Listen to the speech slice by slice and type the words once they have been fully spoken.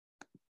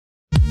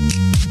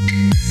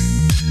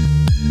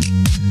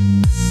Welcome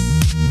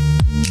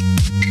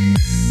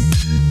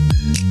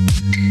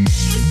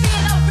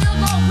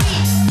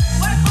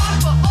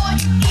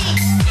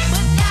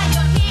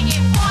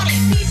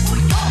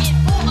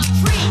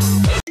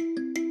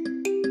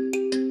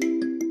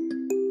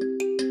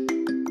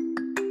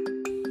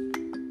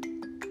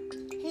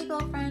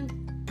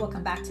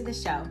back to the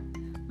show.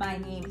 My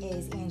name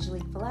is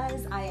Angelique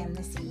Velez. I am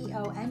the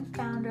CEO and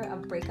founder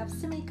of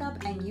Breakups to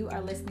Makeup, and you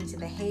are listening to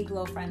the Hey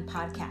Glow Friend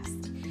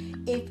podcast.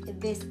 If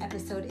this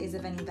episode is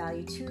of any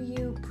value to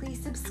you, please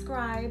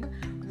subscribe,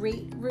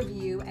 rate,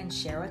 review, and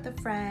share with a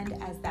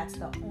friend, as that's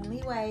the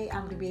only way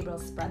I'm going to be able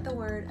to spread the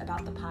word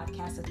about the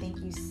podcast. So thank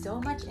you so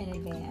much in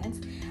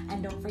advance.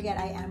 And don't forget,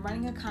 I am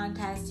running a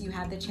contest. You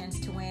have the chance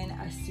to win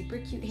a super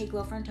cute Hey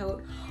Glow Friend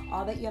tote.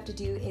 All that you have to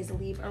do is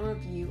leave a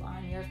review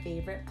on your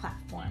favorite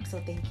platform. So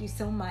thank you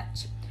so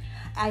much.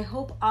 I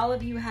hope all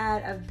of you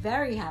had a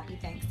very happy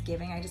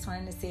Thanksgiving. I just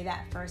wanted to say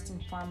that first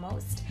and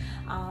foremost.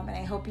 And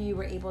I hope you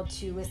were able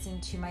to listen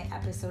to my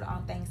episode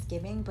on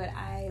Thanksgiving, but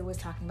I was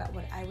talking about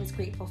what I was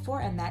grateful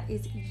for, and that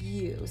is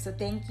you. So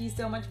thank you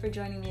so much for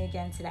joining me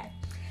again today.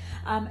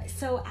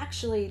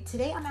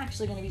 Today I'm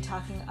actually going to be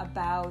talking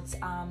about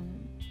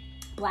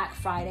Black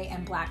Friday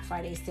and Black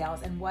Friday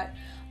sales and what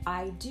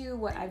I do,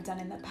 what I've done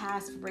in the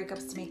past for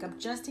Breakups to Makeup,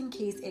 just in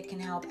case it can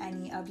help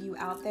any of you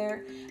out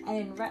there. And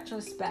in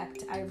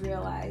retrospect, I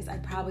realized I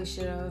probably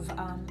should have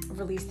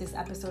released this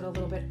episode a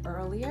little bit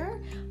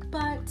earlier,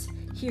 but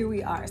here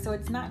we are. So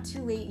it's not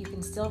too late. You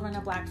can still run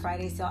a Black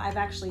Friday sale. I've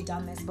actually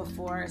done this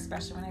before,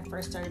 especially when I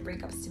first started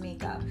Breakups to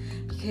Makeup,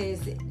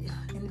 because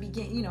in the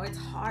beginning, it's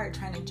hard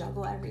trying to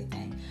juggle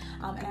everything.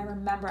 And I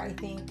remember, I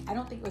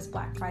don't think it was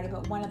Black Friday,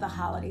 but one of the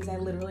holidays, I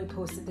literally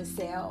posted the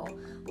sale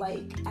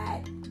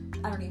at,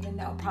 I don't even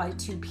know, probably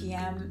 2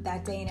 p.m.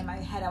 that day. And in my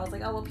head, I was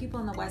like, oh, well, people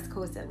on the West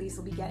Coast at least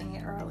will be getting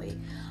it early.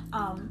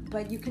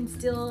 But you can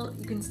still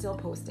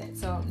post it.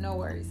 So no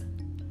worries.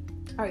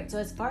 All right, so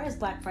as far as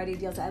Black Friday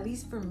deals, at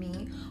least for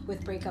me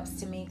with Breakups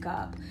to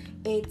Makeup,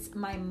 it's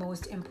my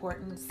most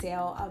important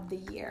sale of the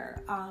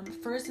year.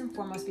 First and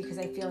foremost, because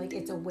I feel like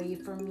it's a way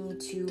for me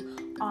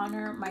to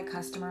honor my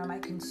customer, my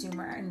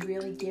consumer, and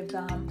really give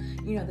them,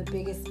 the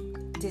biggest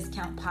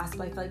discount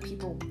possible. I feel like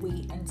people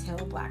wait until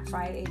Black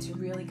Friday to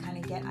really kind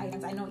of get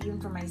items. I know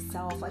even for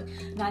myself,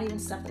 not even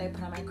stuff that I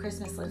put on my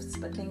Christmas list,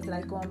 but things that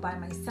I go and buy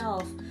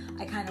myself,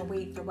 I kind of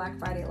wait for Black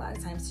Friday a lot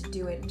of times to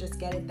do it and just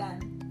get it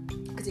then,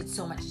 because it's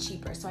so much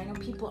cheaper. So I know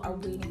people are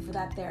waiting for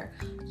that. They're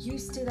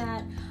used to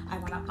that. I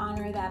want to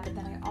honor that, but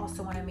then I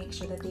also want to make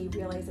sure that they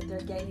realize that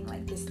they're getting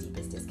the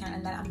steepest discount,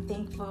 and that I'm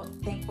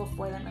thankful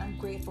for them, and I'm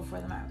grateful for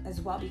them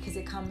as well, because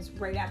it comes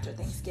right after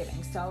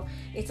Thanksgiving. So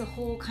it's a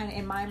whole kind of,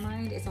 in my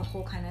mind, it's a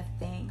whole kind of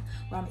thing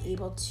where I'm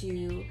able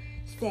to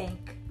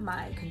thank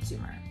my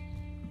consumer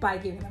by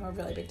giving them a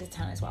really big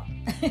discount as well.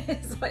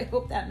 So I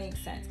hope that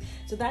makes sense.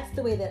 So that's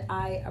the way that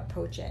I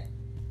approach it.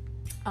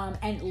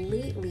 And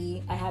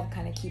lately, I have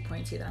kind of key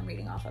points here that I'm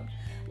reading off of.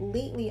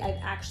 Lately, I've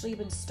actually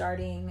been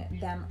starting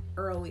them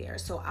earlier.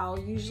 So I'll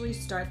usually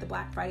start the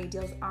Black Friday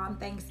deals on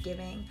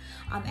Thanksgiving.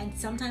 And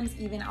sometimes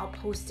even I'll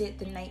post it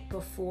the night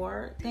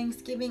before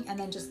Thanksgiving and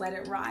then just let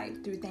it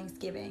ride through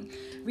Thanksgiving.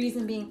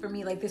 Reason being for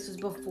me, this was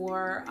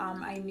before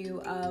I knew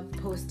of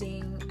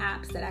posting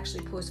apps that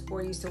actually post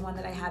for you. So one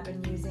that I have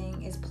been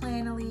using is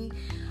Planoly.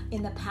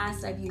 In the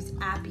past, I've used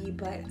Appy,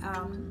 but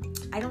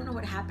I don't know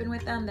what happened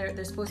with them.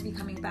 They're supposed to be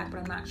coming back, but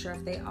I'm not sure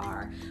if they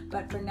are.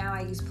 But for now,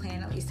 I use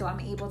Planoly. So I'm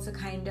able to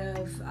kind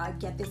of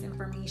get this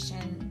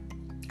information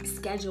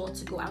scheduled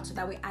to go out, so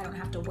that way I don't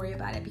have to worry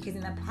about it. Because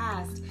in the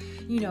past,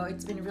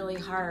 it's been really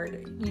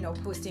hard,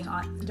 posting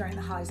on during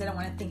the holidays. I don't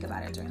want to think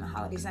about it during the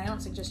holidays. And I don't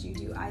suggest you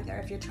do either.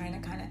 If you're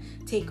trying to kind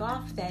of take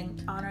off,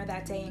 then honor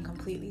that day and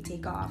completely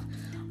take off.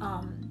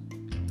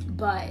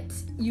 But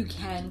you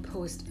can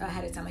post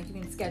ahead of time,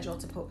 you can schedule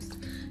to post.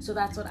 So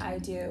that's what I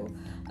do.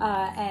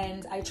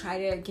 And I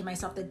try to give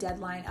myself the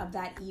deadline of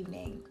that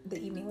evening, the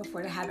evening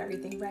before, to have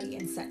everything ready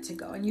and set to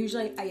go. And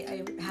usually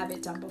I have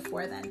it done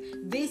before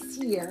then. This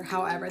year,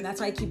 however, and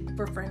that's why I keep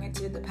referring it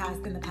to the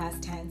past in the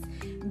past tense.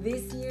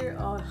 This year,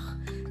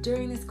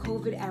 during this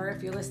COVID era,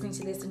 if you're listening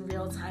to this in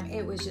real time,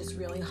 it was just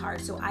really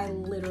hard. So I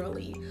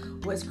literally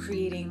was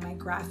creating my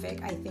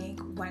graphic, I think,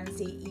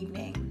 Wednesday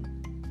evening.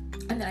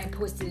 And then I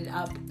posted it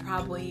up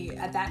probably,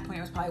 at that point,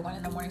 it was probably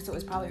 1 a.m, so it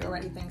was probably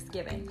already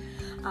Thanksgiving.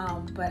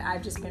 But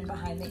I've just been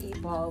behind the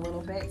 8 ball a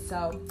little bit,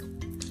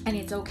 and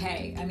it's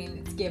okay. I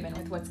mean, it's given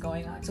with what's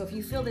going on. So if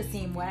you feel the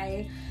same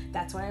way,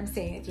 that's what I'm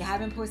saying. If you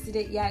haven't posted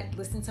it yet,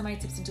 listen to my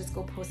tips and just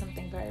go post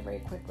something very, very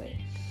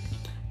quickly.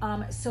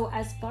 So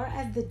as far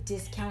as the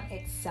discount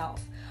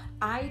itself,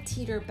 I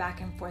teeter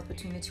back and forth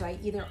between the two. I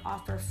either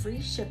offer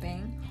free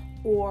shipping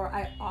or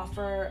I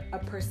offer a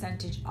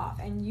percentage off.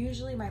 And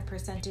usually my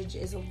percentage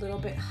is a little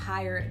bit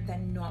higher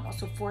than normal.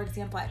 So for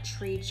example, at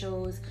trade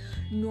shows,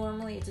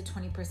 normally it's a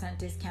 20%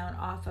 discount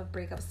off of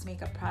Breakups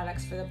makeup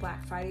products. For the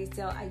Black Friday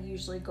sale, I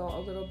usually go a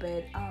little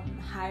bit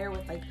higher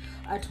with like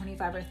a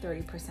 25 or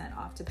 30%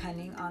 off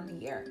depending on the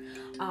year.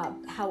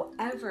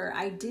 However,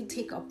 I did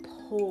take a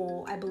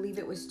poll, I believe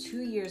it was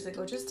 2 years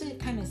ago, just to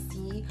kind of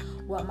see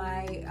what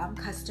my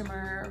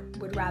customer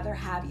would rather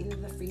have, either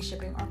the free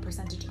shipping or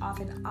percentage off.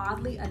 And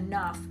oddly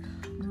enough,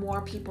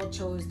 more people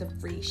chose the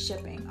free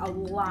shipping. A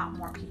lot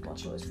more people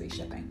chose free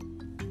shipping.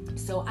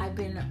 So I've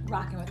been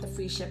rocking with the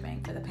free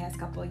shipping for the past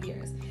couple of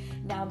years.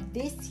 Now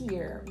this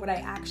year, what I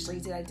actually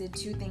did, I did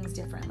two things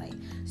differently.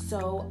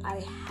 So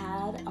I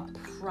had a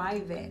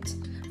private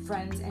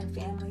friends and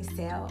family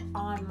sale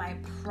on my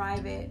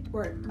private,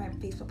 or my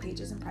Facebook page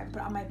isn't private,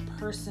 but on my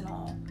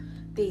personal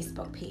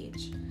Facebook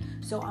page.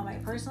 So on my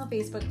personal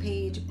Facebook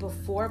page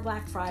before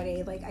Black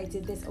Friday, like I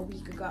did this a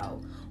week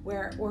ago,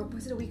 or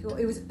was it a week ago?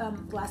 It was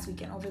last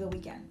weekend, over the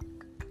weekend.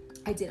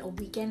 I did a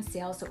weekend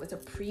sale, so it was a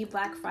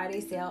pre-Black Friday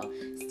sale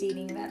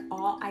stating that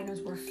all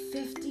items were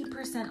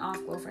 50%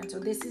 off, girlfriend. So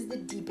this is the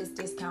deepest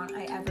discount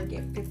I ever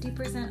give,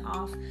 50%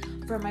 off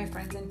for my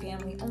friends and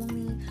family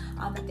only,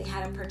 that they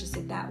had to purchase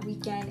it that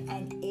weekend,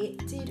 and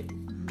it did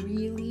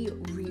really,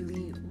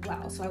 really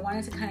well. So I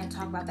wanted to kind of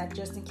talk about that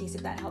just in case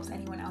if that helps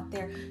anyone out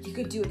there. You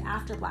could do it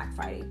after Black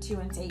Friday too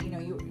and say,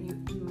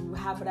 you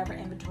have whatever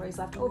inventory is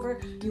left over,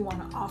 you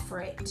want to offer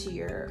it to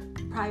your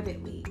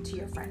privately to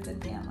your friends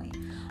and family.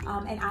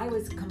 And I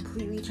was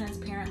completely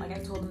transparent. Like I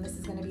told them, this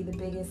is going to be the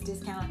biggest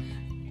discount.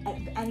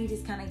 Any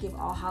discount I give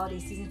all holiday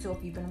season. So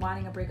if you've been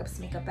wanting a Breakups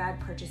makeup bag,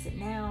 purchase it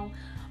now.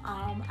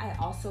 I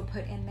also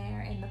put in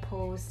there in the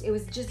post, it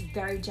was just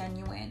very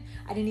genuine.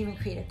 I didn't even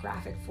create a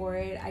graphic for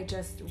it. I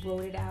just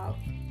wrote it out.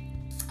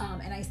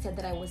 And I said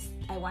that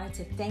I wanted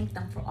to thank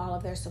them for all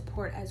of their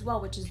support as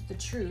well, which is the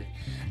truth.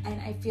 And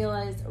I feel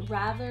as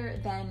rather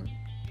than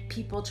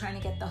people trying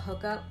to get the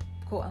hookup,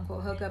 quote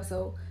unquote hookup,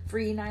 so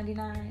free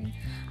 99,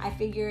 I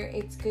figure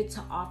it's good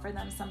to offer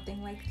them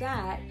something like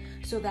that,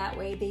 so that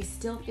way they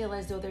still feel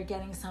as though they're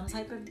getting some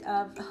type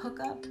of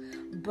hookup,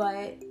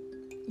 but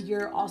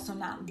you're also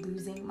not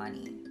losing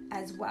money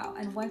as well.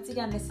 And once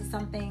again, this is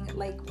something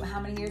like, how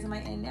many years am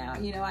I in now?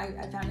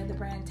 I founded the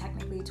brand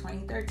technically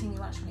 2013, we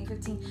launched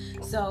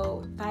 2015,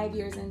 so 5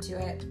 years into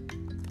it,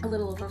 a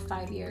little over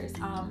 5 years,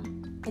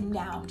 and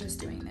now I'm just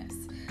doing this.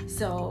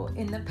 So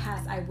in the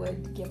past, I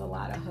would give a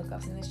lot of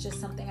hookups, and it's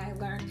just something I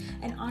learned.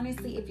 And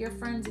honestly, if your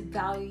friends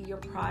value your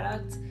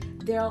product,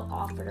 they'll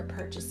offer to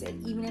purchase it.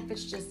 Even if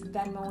it's just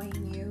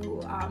Venmoing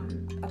you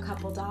a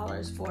couple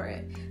dollars for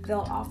it,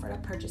 they'll offer to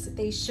purchase it.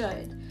 They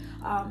should.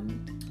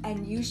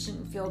 And you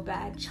shouldn't feel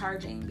bad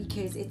charging,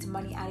 because it's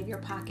money out of your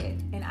pocket.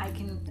 And I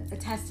can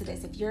attest to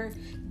this. If you're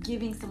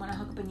giving someone a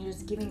hookup and you're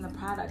just giving the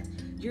product,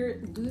 you're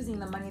losing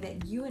the money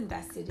that you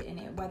invested in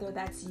it, whether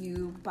that's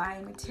you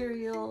buying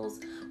materials,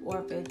 or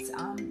if it's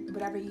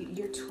whatever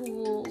your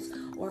tools,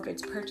 or if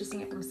it's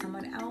purchasing it from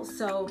someone else.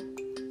 So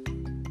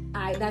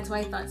that's why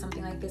I thought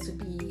something like this would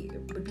be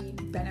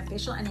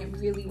beneficial, and it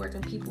really worked,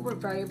 and people were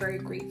very, very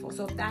grateful.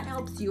 So if that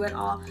helps you at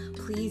all,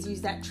 please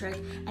use that trick.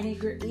 And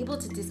if you're able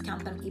to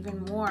discount them even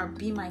more,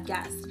 be my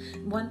guest.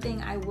 One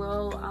thing I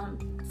will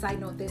side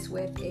note this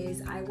with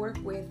is I work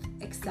with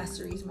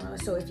accessories more.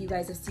 So if you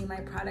guys have seen my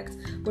products,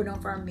 we're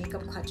known for our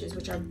makeup clutches,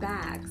 which are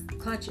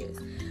clutches.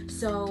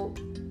 So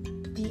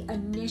the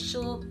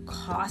initial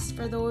cost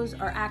for those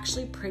are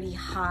actually pretty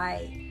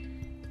high,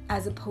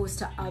 as opposed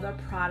to other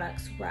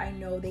products where I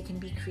know they can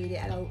be created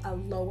at a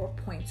lower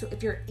point. So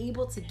if you're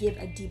able to give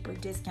a deeper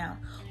discount,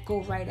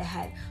 go right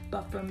ahead.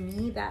 But for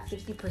me, that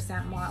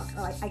 50% mark,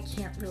 I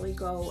can't really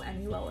go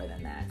any lower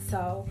than that.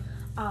 So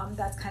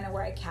that's kind of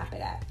where I cap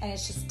it at. And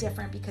it's just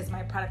different because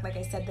my product, like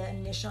I said, the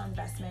initial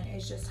investment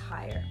is just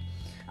higher.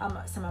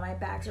 Some of my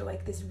bags are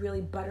like this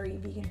really buttery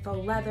vegan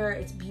faux leather.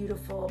 It's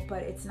beautiful,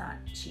 but it's not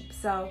cheap.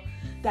 So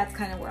that's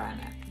kind of where I'm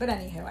at. But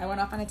anywho, I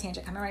went off on a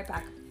tangent, coming right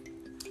back.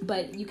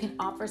 But you can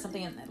offer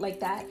something like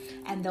that,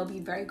 and they'll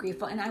be very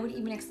grateful. And I would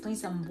even explain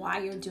to them why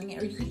you're doing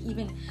it. Or you could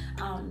even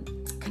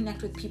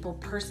connect with people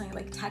personally,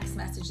 like text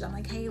message them,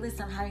 like, hey,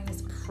 listen, I'm having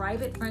this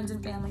private friends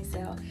and family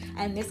sale,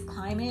 and this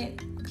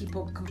climate,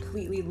 people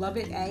completely love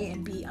it, A,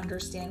 and B,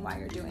 understand why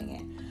you're doing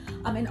it.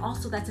 And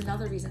also, that's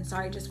another reason,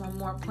 sorry, just one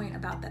more point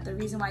about that. The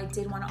reason why I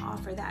did want to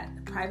offer that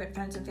private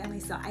friends and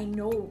family sale, I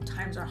know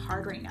times are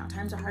hard right now.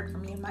 Times are hard for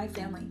me and my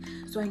family,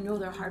 so I know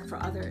they're hard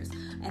for others.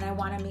 And I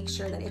want to make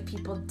sure that if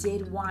people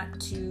did want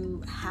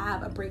to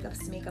have a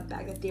Breakups makeup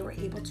bag, that they were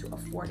able to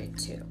afford it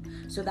too.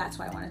 So that's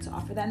why I wanted to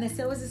offer that. And the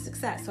sale was a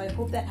success, so I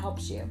hope that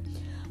helps you.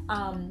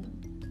 Let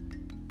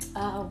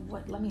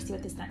me see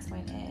what this next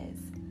point is.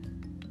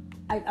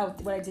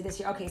 What I did this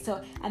year. Okay,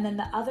 so, and then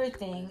the other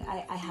thing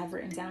I have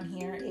written down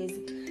here is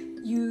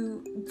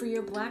for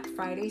your Black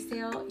Friday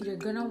sale, you're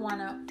gonna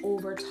wanna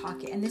over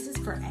talk it. And this is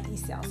for any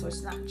sale, so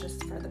it's not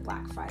just for the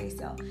Black Friday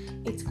sale.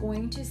 It's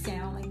going to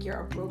sound like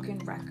you're a broken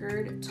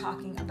record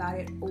talking about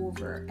it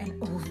over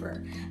and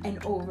over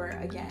and over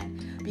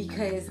again,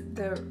 because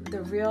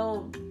the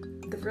real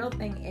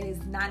thing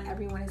is not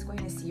everyone is going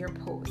to see your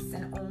posts,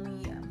 and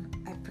only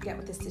I forget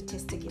what the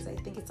statistic is. I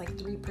think it's like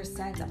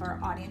 3% of our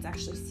audience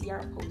actually see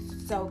our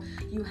posts. So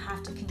you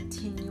have to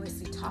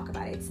continuously talk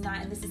about it. It's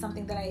not, and this is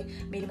something that I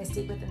made a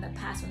mistake with in the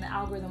past when the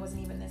algorithm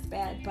wasn't even this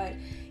bad, but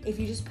if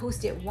you just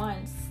post it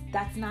once,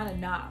 that's not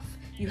enough.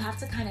 You have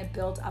to kind of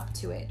build up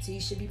to it. So you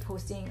should be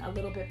posting a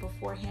little bit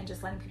beforehand,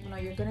 just letting people know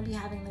you're going to be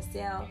having the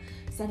sale,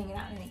 sending it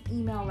out in an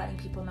email, letting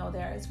people know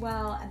there as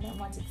well. And then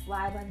once it's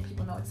live, letting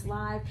people know it's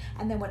live.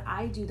 And then what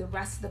I do, the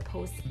rest of the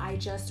posts, I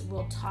just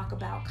will talk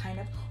about kind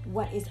of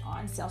what is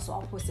on sale. So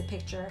I'll post a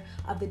picture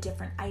of the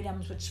different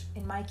items, which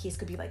in my case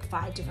could be like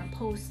 5 different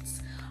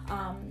posts.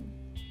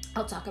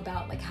 I'll talk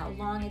about like how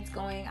long it's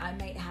going. I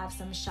might have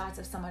some shots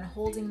of someone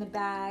holding the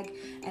bag,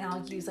 and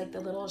I'll use like the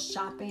little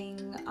shopping,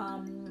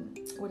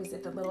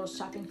 the little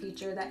shopping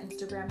feature that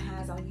Instagram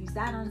has. I'll use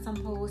that on some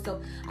posts.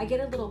 So I get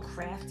a little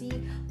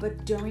crafty,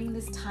 but during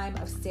this time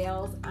of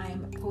sales,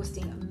 I'm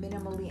posting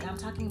minimally, and I'm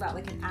talking about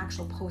like an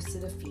actual post to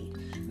the feed,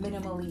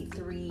 minimally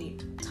 3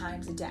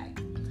 times a day.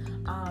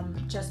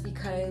 Just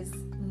because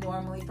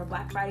normally for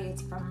Black Friday,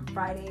 it's from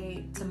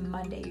Friday to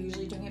Monday. You're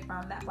usually doing it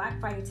from that Black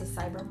Friday to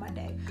Cyber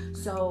Monday.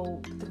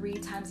 So 3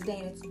 times a day,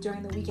 and it's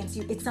during the weekend.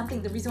 So it's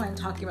something, the reason why I'm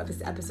talking about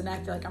this episode, and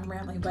I feel like I'm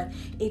rambling, but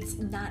it's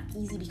not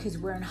easy because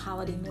we're in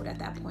holiday mode at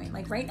that point.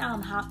 Like right now,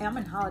 I'm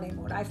in holiday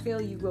mode. I feel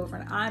you,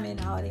 girlfriend. I'm in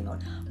holiday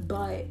mode.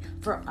 But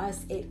for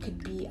us, it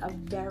could be a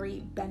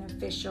very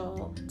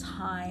beneficial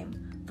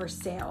time for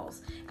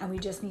sales, and we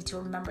just need to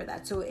remember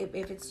that. So if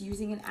it's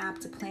using an app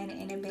to plan it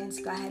in advance,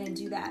 go ahead and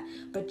do that,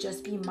 but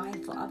just be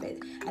mindful of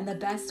it. And the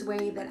best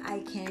way that I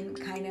can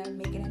kind of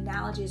make an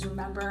analogy is,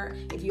 remember,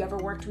 if you ever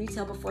worked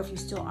retail before, if you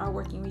still are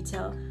working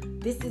retail,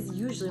 this is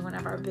usually one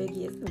of our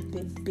busiest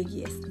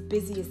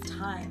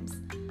times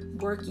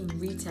working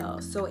retail.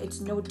 So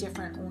it's no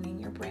different owning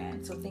your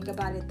brand. So think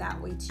about it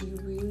that way too. You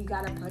really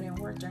got to put in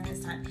work during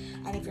this time.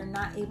 And if you're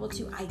not able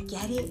to, I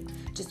get it.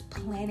 Just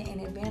plan it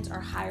in advance or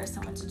hire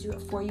someone to do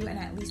it for you, and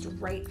at least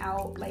write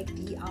out like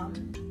the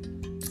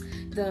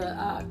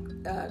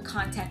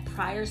content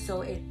prior,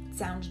 so it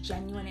sounds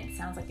genuine. It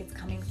sounds like it's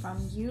coming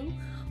from you.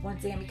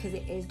 Once again, because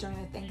it is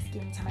during the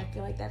Thanksgiving time, I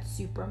feel like that's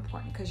super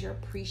important, because you're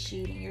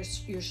appreciating,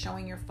 you're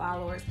showing your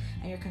followers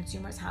and your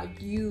consumers how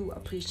you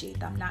appreciate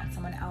them, not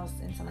someone else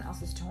in someone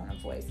else's tone of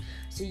voice.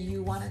 So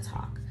you want to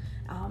talk.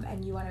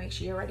 And you want to make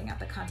sure you're writing out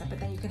the content, but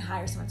then you can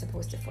hire someone to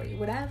post it for you.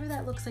 Whatever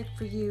that looks like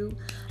for you,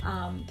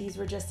 these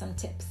were just some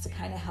tips to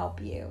kind of help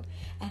you.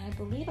 And I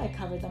believe I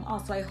covered them all.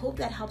 So I hope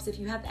that helps. If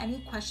you have any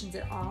questions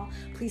at all,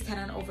 please head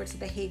on over to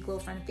the Hey Glow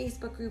Friend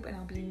Facebook group, and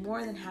I'll be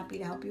more than happy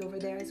to help you over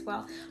there as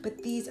well. But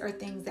these are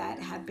things that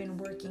have been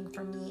working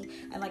for me.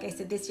 And like I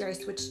said, this year I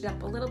switched it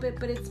up a little bit,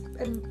 but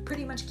I'm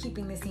pretty much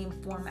keeping the same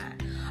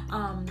format.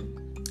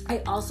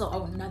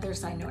 Another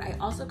side note, I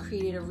also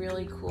created a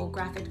really cool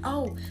graphic.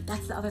 Oh,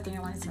 that's the other thing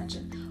I wanted to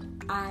mention.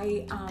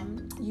 I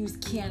use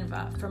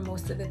Canva for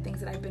most of the things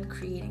that I've been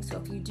creating.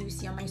 So if you do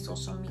see on my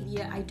social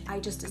media, I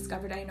just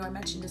discovered, I know I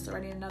mentioned this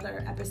already in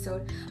another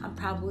episode, I'm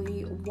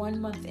probably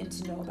 1 month in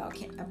to know about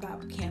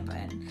Canva,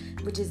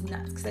 and which is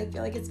nuts, because I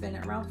feel like it's been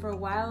around for a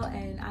while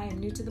and I am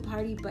new to the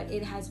party, but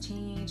it has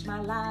changed my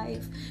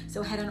life.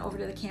 So head on over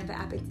to the Canva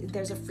app.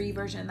 There's a free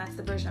version, and that's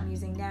the version I'm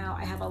using now.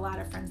 I have a lot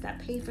of friends that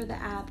pay for the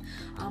app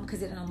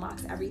because it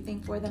unlocks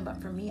everything for them,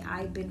 but for me,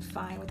 I've been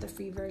fine with the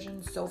free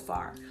version so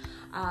far.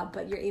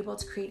 But you're able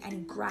to create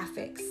any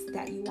graphics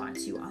that you want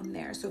to on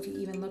there. So if you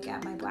even look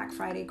at my Black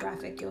Friday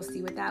graphic, you'll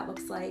see what that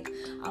looks like.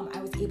 I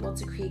was able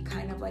to create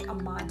kind of like a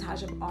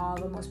montage of all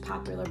the most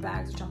popular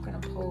bags, which I'm going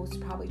to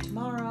post probably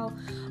tomorrow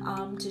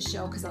to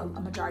show, because a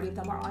majority of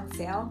them are on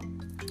sale.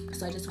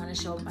 So I just want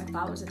to show my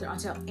followers that they're on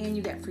sale, and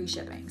you get free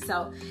shipping.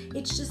 So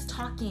it's just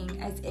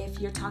talking as if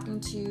you're talking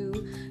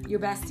to your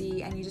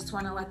bestie, and you just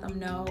want to let them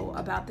know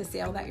about the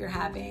sale that you're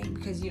having,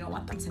 because you don't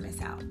want them to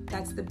miss out.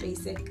 That's the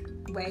basic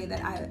way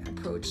that I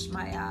approach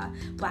my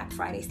Black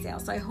Friday sale.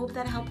 So I hope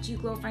that helped you,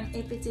 Glow Friend.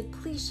 If it did,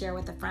 please share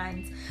with a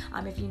friend.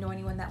 If you know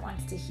anyone that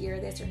wants to hear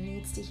this or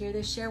needs to hear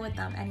this, share with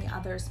them. Any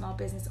other small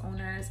business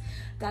owners.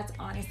 That's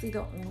honestly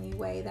the only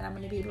way that I'm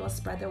going to be able to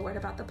spread the word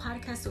about the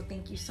podcast. So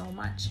thank you so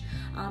much.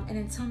 And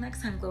until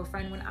next time, Glow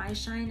Friend, when I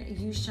shine,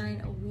 you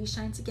shine, we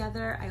shine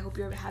together. I hope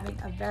you're having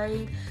a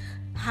very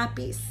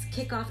happy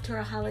kickoff to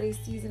our holiday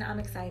season. I'm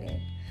excited.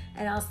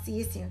 And I'll see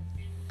you soon.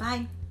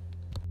 Bye.